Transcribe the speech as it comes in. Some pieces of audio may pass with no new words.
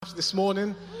this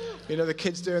morning. You know, the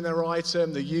kids doing their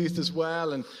item, the youth as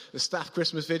well, and the staff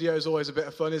Christmas video is always a bit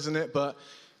of fun, isn't it? But,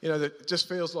 you know, it just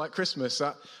feels like Christmas.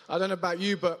 I don't know about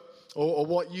you, but or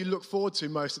what you look forward to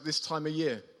most at this time of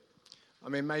year. I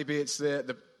mean, maybe it's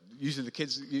usually the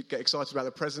kids you get excited about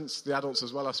the presents, the adults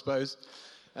as well, I suppose.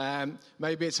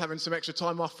 Maybe it's having some extra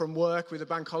time off from work with the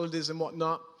bank holidays and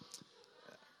whatnot.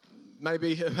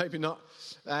 Maybe not.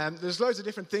 There's loads of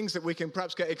different things that we can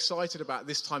perhaps get excited about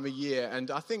this time of year. And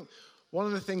I think one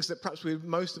of the things that perhaps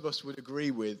most of us would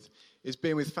agree with is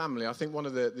being with family. I think one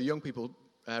of the young people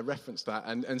referenced that.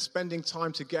 And spending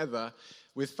time together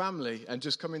with family and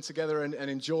just coming together and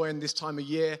enjoying this time of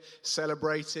year,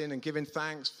 celebrating and giving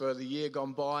thanks for the year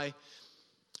gone by.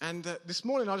 And this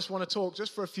morning I just want to talk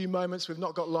just for a few moments. We've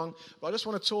not got long. But I just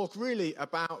want to talk really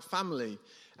about family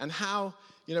and how,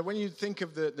 you know, when you think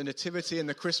of the nativity and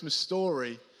the Christmas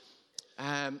story,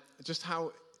 just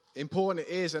how important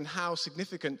it is and how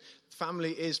significant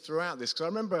family is throughout this. Because I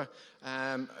remember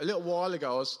a little while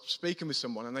ago I was speaking with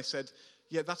someone and they said,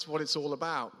 yeah, that's what it's all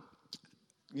about,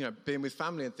 you know, being with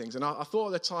family and things. And I thought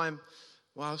at the time,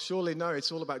 well, surely no,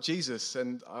 it's all about Jesus.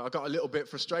 And I got a little bit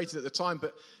frustrated at the time,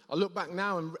 but I look back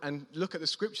now and look at the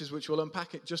scriptures, which will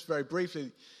unpack it just very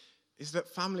briefly, is that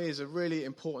family is a really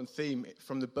important theme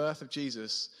from the birth of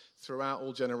Jesus throughout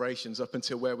all generations up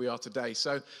until where we are today.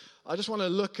 So I just want to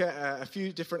look at a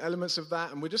few different elements of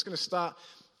that, and we're just going to start.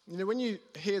 You know, when you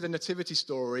hear the nativity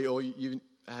story or you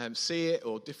see it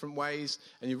or different ways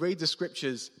and you read the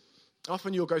scriptures,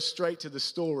 often you'll go straight to the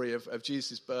story of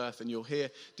Jesus' birth and you'll hear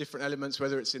different elements,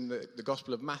 whether it's in the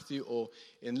Gospel of Matthew or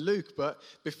in Luke. But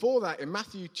before that, in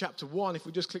Matthew chapter 1, if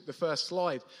we just click the first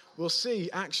slide, we'll see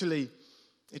actually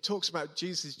it talks about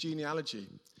Jesus' genealogy.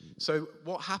 So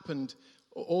what happened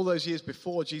all those years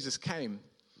before Jesus came.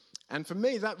 And for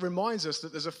me, that reminds us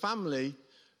that there's a family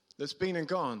that's been and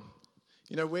gone.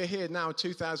 You know, we're here now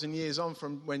 2,000 years on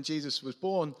from when Jesus was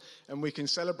born, and we can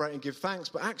celebrate and give thanks.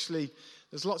 But actually,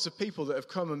 there's lots of people that have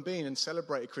come and been and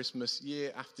celebrated Christmas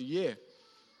year after year.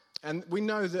 And we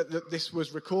know that this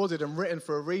was recorded and written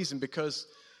for a reason, because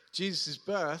Jesus'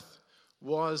 birth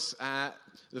was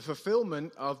the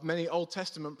fulfillment of many Old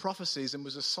Testament prophecies and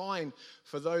was a sign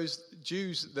for those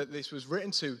Jews that this was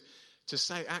written to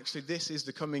say, actually, this is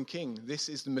the coming king. This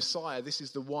is the Messiah. This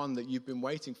is the one that you've been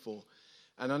waiting for.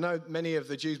 And I know many of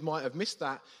the Jews might have missed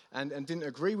that and didn't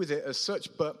agree with it as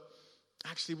such, but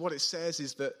actually what it says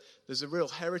is that there's a real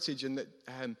heritage and that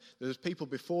there's people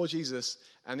before Jesus,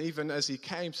 and even as he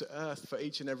came to earth for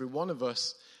each and every one of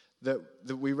us, that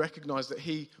we recognize that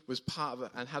he was part of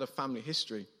it and had a family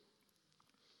history.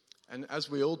 And as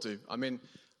we all do, I mean,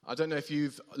 I don't know if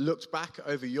you've looked back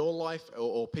over your life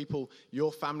or people,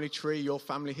 your family tree, your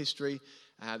family history.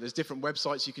 There's different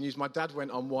websites you can use. My dad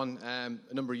went on one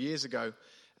a number of years ago,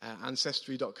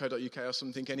 ancestry.co.uk or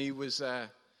something, and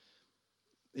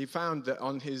he found that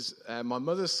on his my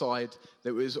mother's side, that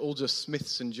it was all just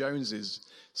Smiths and Joneses.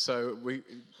 So we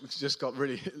just got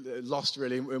really lost,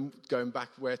 really, in going back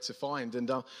where to find. And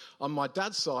on my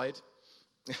dad's side,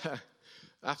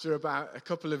 after about a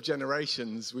couple of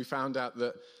generations, we found out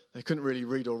that they couldn't really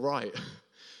read or write.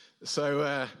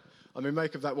 So, I mean,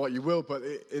 make of that what you will, but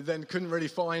it then couldn't really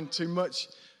find too much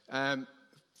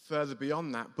further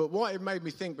beyond that. But what it made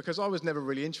me think, because I was never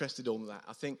really interested in all that,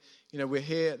 I think, you know, we're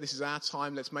here, this is our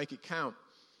time, let's make it count.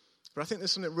 But I think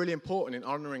there's something really important in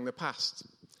honouring the past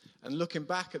and looking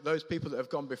back at those people that have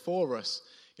gone before us.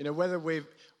 You know, whether we're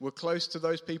close to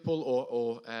those people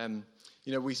or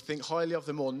you know, we think highly of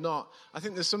them or not, I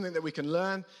think there's something that we can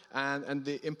learn and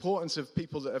the importance of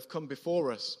people that have come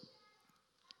before us.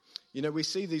 You know, we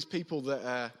see these people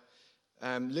that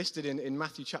are listed in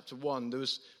Matthew chapter 1. There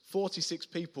was 46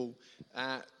 people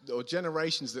or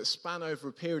generations that span over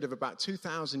a period of about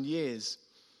 2,000 years.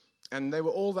 And they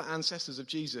were all the ancestors of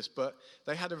Jesus, but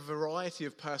they had a variety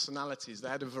of personalities. They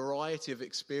had a variety of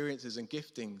experiences and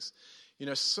giftings. You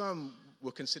know, some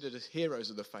were considered as heroes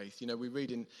of the faith. You know, we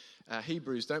read in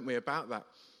Hebrews, don't we, about that.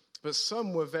 But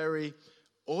some were very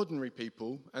ordinary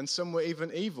people, and some were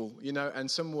even evil, you know, and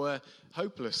some were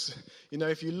hopeless. You know,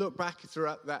 if you look back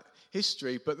throughout that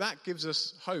history, but that gives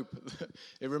us hope.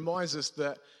 It reminds us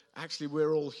that actually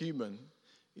we're all human,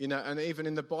 you know, and even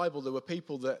in the Bible there were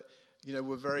people that, you know,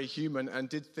 were very human and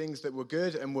did things that were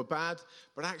good and were bad,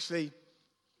 but actually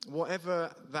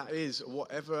whatever that is,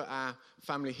 whatever our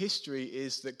family history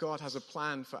is, that God has a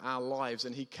plan for our lives,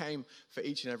 and he came for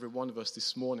each and every one of us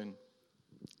this morning.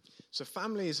 So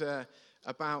family is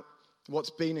about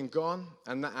what's been and gone,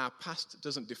 and that our past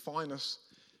doesn't define us.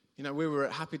 You know, we were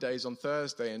at Happy Days on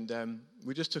Thursday, and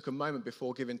we just took a moment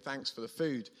before giving thanks for the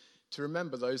food to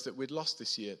remember those that we'd lost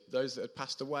this year, those that had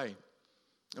passed away.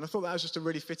 And I thought that was just a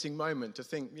really fitting moment to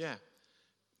think, yeah,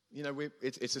 you know,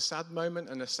 it's a sad moment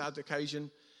and a sad occasion.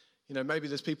 You know, maybe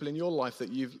there's people in your life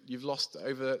that you've lost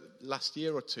over the last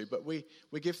year or two, but we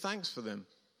give thanks for them.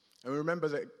 And we remember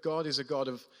that God is a God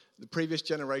of the previous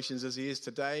generations as he is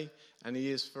today, and he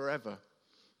is forever.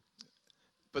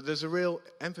 But there's a real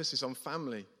emphasis on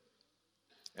family.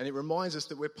 And it reminds us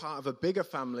that we're part of a bigger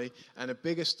family and a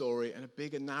bigger story and a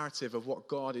bigger narrative of what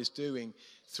God is doing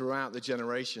throughout the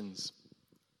generations.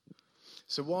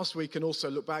 So whilst we can also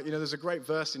look back, you know, there's a great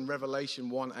verse in Revelation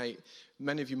 1:8.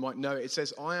 Many of you might know it. It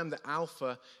says, I am the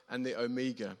Alpha and the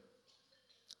Omega,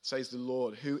 says the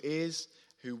Lord, who is,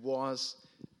 who was,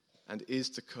 and is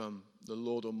to come, the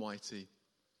Lord Almighty.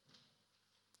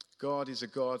 God is a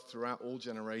God throughout all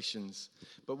generations.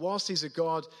 But whilst he's a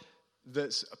God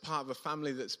that's a part of a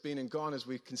family that's been and gone, as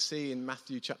we can see in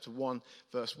Matthew chapter 1,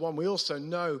 verse 1, we also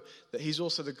know that he's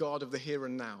also the God of the here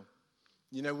and now.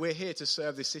 You know, we're here to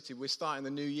serve this city. We're starting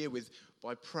the new year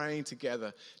by praying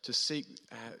together to seek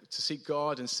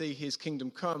God and see his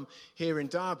kingdom come here in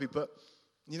Derby. But,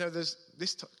 you know, there's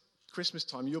this Christmas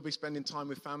time, you'll be spending time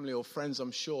with family or friends,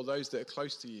 I'm sure, those that are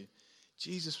close to you.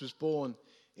 Jesus was born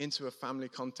into a family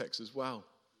context as well.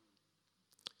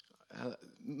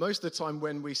 Most of the time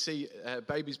when we see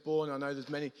babies born, I know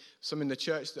there's some in the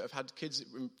church that have had kids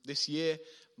this year.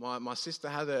 My sister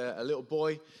had a little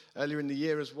boy earlier in the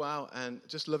year as well, and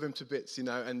just love him to bits, you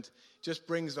know, and just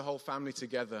brings the whole family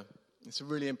together. It's a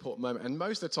really important moment, and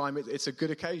most of the time it's a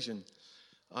good occasion.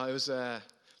 I was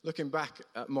looking back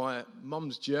at my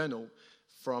mum's journal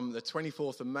from the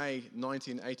 24th of May,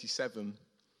 1987.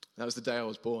 That was the day I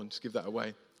was born, just give that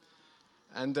away.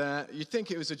 And you'd think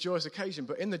it was a joyous occasion,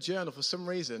 but in the journal, for some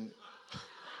reason,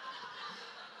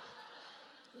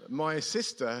 my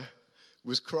sister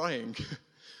was crying.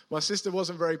 My sister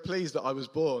wasn't very pleased that I was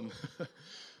born.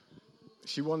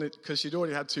 Because she'd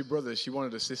already had two brothers, she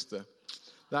wanted a sister.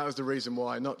 That was the reason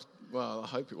why. I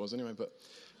hope it was anyway.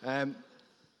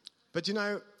 But you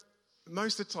know,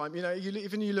 most of the time, you know,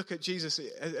 even you look at Jesus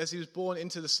as he was born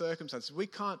into the circumstances. We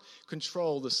can't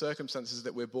control the circumstances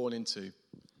that we're born into.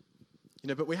 You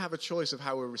know, but we have a choice of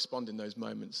how we respond in those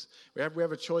moments. We have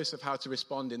a choice of how to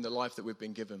respond in the life that we've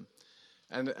been given.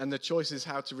 And the choice is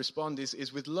how to respond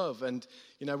is with love. And,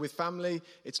 you know, with family,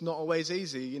 it's not always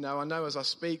easy. You know, I know as I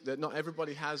speak that not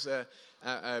everybody has a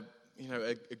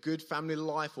good family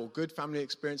life or good family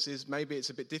experiences. Maybe it's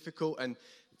a bit difficult. And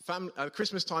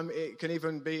Christmas time, it can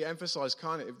even be emphasized,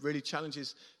 can't it? It really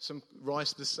challenges some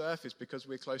rise to the surface because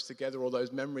we're close together. All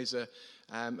those memories are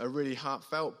really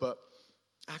heartfelt. But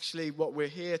actually, what we're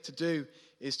here to do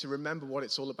is to remember what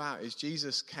it's all about. Is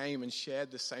Jesus came and shared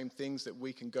the same things that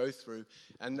we can go through,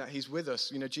 and that he's with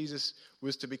us. You know, Jesus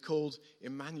was to be called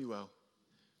Emmanuel.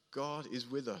 God is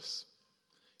with us.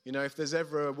 You know, if there's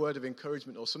ever a word of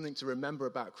encouragement or something to remember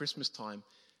about Christmas time,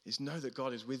 is know that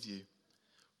God is with you.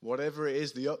 Whatever it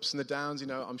is, the ups and the downs, you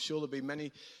know, I'm sure there'll be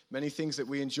many, many things that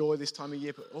we enjoy this time of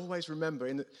year, but always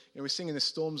remember, we're singing the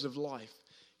storms of life,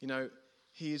 you know,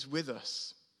 he is with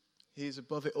us. He is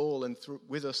above it all and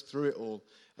with us through it all.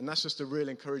 And that's just a real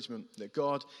encouragement that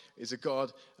God is a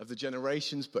God of the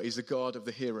generations, but he's a God of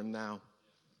the here and now.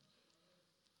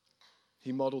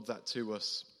 He modeled that to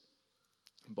us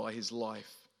by his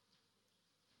life.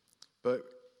 But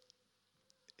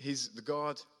he's the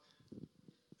God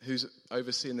who's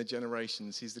overseeing the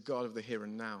generations. He's the God of the here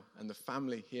and now and the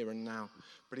family here and now.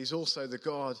 But he's also the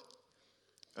God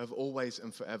of always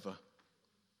and forever.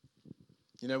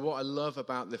 You know, what I love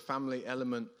about the family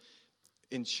element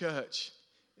in church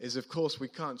is, of course, we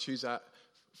can't choose our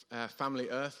family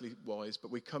earthly-wise,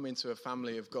 but we come into a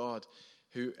family of God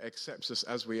who accepts us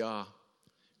as we are.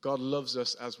 God loves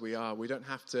us as we are. We don't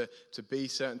have to be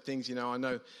certain things. You know, I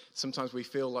know sometimes we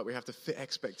feel like we have to fit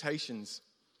expectations.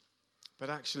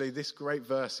 But actually, this great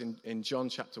verse in John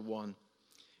chapter 1,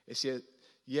 it says,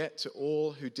 "Yet to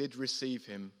all who did receive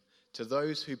him, to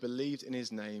those who believed in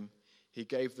his name, he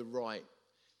gave the right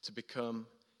to become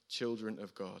children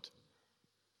of God."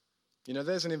 You know,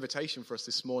 there's an invitation for us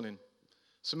this morning.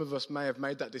 Some of us may have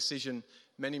made that decision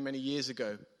many, many years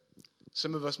ago.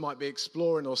 Some of us might be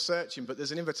exploring or searching, but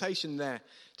there's an invitation there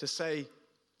to say,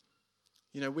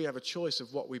 you know, we have a choice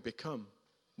of what we become,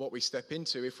 what we step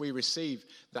into if we receive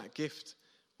that gift,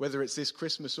 whether it's this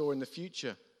Christmas or in the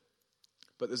future.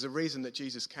 But there's a reason that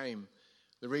Jesus came.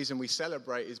 The reason we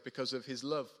celebrate is because of his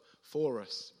love for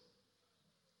us.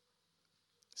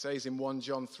 It says in 1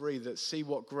 John 3 that see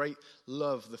what great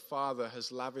love the Father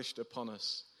has lavished upon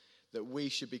us, that we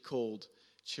should be called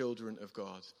children of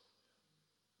God.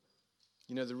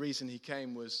 You know, the reason he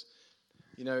came was,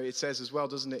 you know, it says as well,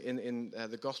 doesn't it, in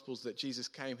the Gospels that Jesus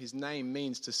came. His name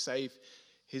means to save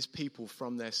his people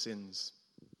from their sins.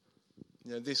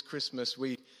 You know, this Christmas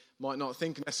we might not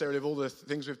think necessarily of all the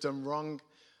things we've done wrong,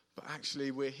 but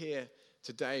actually we're here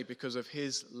today because of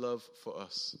his love for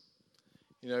us.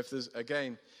 You know, if there's,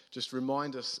 again, just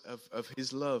remind us of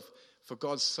his love. For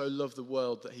God so loved the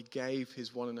world that he gave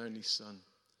his one and only Son,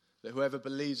 that whoever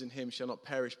believes in him shall not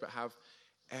perish but have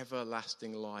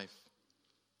everlasting life.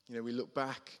 You know, we look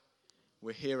back,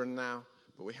 we're here and now,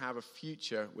 but we have a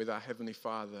future with our Heavenly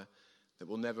Father that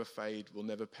will never fade, will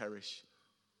never perish.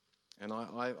 And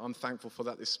I'm thankful for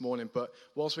that this morning. But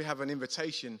whilst we have an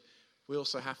invitation, we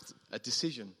also have a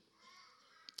decision.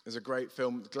 There's a great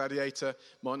film, Gladiator,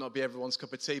 might not be everyone's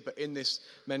cup of tea, but in this,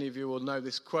 many of you will know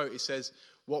this quote. It says,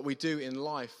 what we do in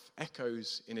life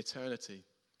echoes in eternity.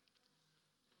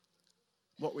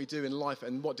 What we do in life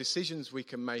and what decisions we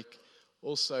can make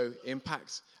also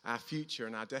impacts our future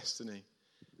and our destiny.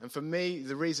 And for me,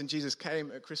 the reason Jesus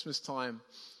came at Christmas time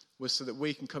was so that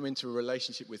we can come into a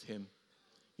relationship with him.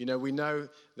 You know, we know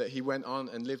that he went on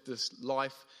and lived this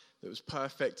life that was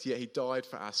perfect, yet he died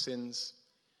for our sins.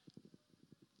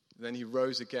 Then he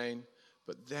rose again.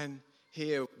 But then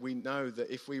here we know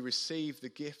that if we receive the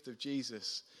gift of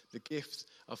Jesus, the gift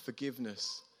of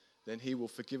forgiveness, then he will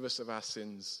forgive us of our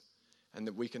sins and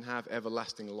that we can have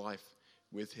everlasting life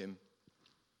with him.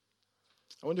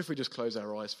 I wonder if we just close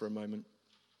our eyes for a moment.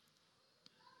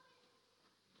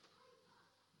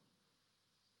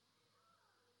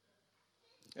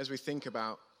 As we think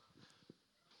about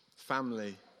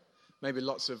family, maybe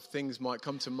lots of things might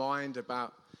come to mind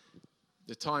about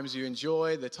the times you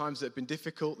enjoy, the times that have been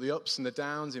difficult, the ups and the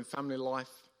downs in family life.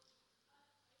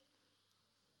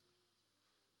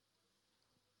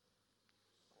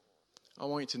 I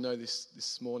want you to know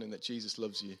this morning that Jesus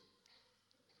loves you.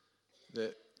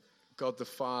 That God the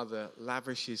Father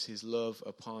lavishes his love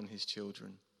upon his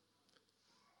children.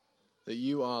 That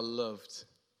you are loved.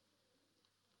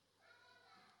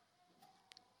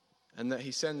 And that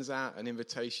he sends out an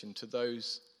invitation to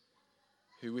those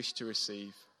who wish to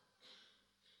receive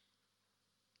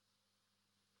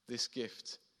this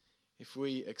gift. If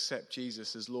we accept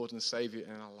Jesus as Lord and Savior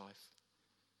in our life,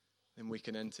 then we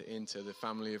can enter into the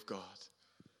family of God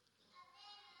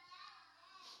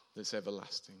that's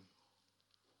everlasting.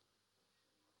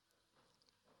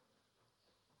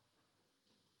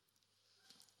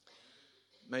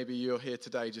 Maybe you're here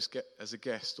today just as a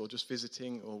guest or just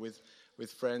visiting or with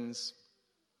friends.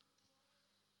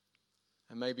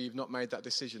 And maybe you've not made that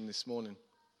decision this morning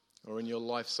or in your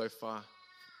life so far.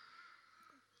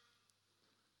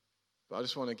 But I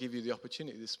just want to give you the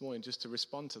opportunity this morning just to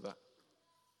respond to that.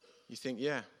 You think,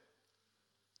 yeah,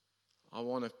 I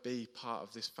want to be part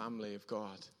of this family of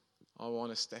God. I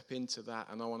want to step into that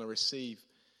and I want to receive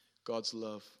God's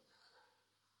love.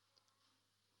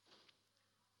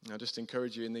 And I just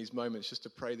encourage you in these moments just to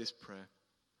pray this prayer.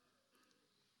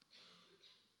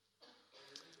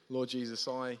 Lord Jesus,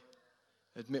 I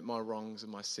admit my wrongs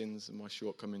and my sins and my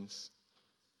shortcomings,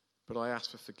 but I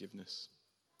ask for forgiveness.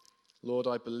 Lord,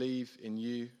 I believe in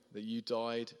you, that you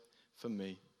died for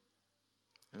me,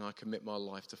 and I commit my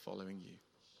life to following you.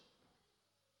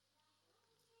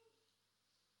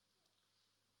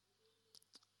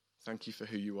 Thank you for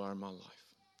who you are in my life.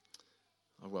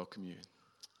 I welcome you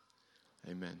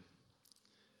in. Amen.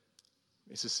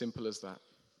 It's as simple as that.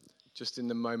 Just in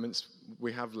the moments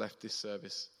we have left this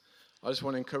service, I just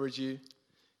want to encourage you,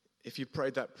 if you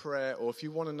prayed that prayer or if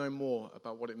you want to know more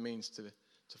about what it means to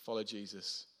follow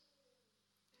Jesus,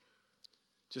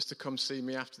 just to come see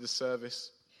me after the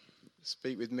service,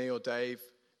 speak with me or Dave.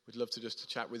 We'd love to just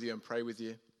chat with you and pray with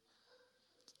you.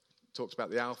 Talked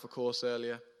about the Alpha course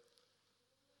earlier.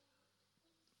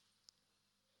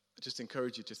 I just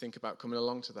encourage you to think about coming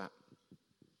along to that,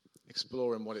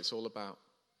 exploring what it's all about,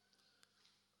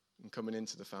 and coming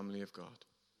into the family of God.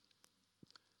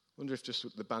 I wonder if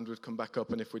just the band would come back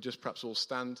up and if we just perhaps all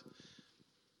stand.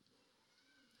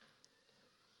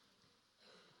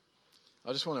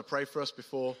 I just want to pray for us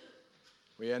before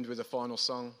we end with a final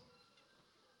song.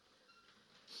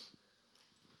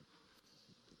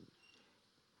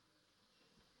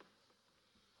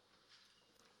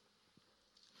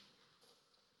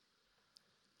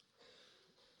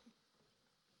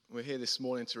 We're here this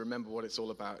morning to remember what it's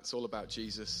all about. It's all about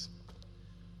Jesus.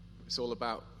 It's all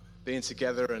about being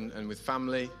together and with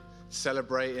family,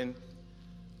 celebrating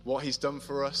what he's done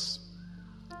for us,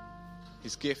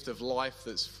 his gift of life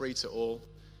that's free to all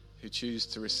who choose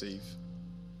to receive.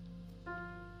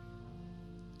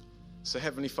 So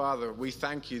Heavenly Father, we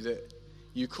thank you that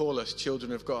you call us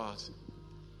children of God,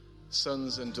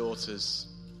 sons and daughters,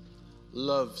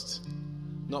 loved,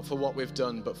 not for what we've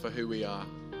done, but for who we are.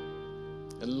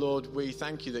 And Lord, we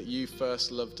thank you that you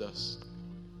first loved us.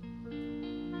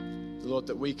 Lord,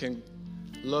 that we can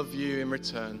love you in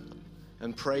return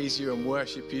and praise you and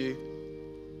worship you.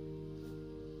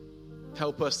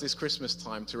 Help us this Christmas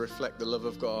time to reflect the love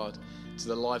of God to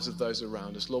the lives of those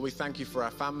around us. Lord, we thank you for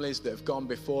our families that have gone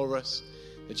before us,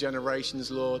 the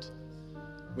generations, Lord.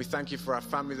 We thank you for our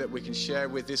family that we can share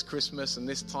with this Christmas and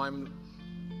this time.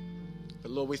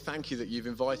 But Lord, we thank you that you've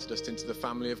invited us into the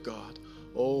family of God,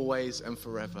 always and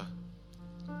forever.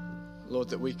 Lord,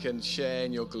 that we can share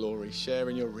in your glory, share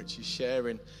in your riches, share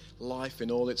in life in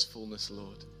all its fullness,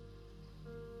 Lord.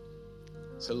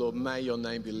 So Lord, may your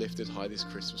name be lifted high this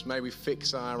Christmas. May we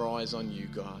fix our eyes on you,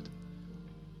 God.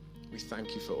 We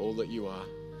thank you for all that you are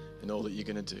and all that you're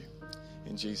going to do.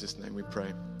 In Jesus' name we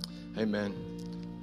pray. Amen.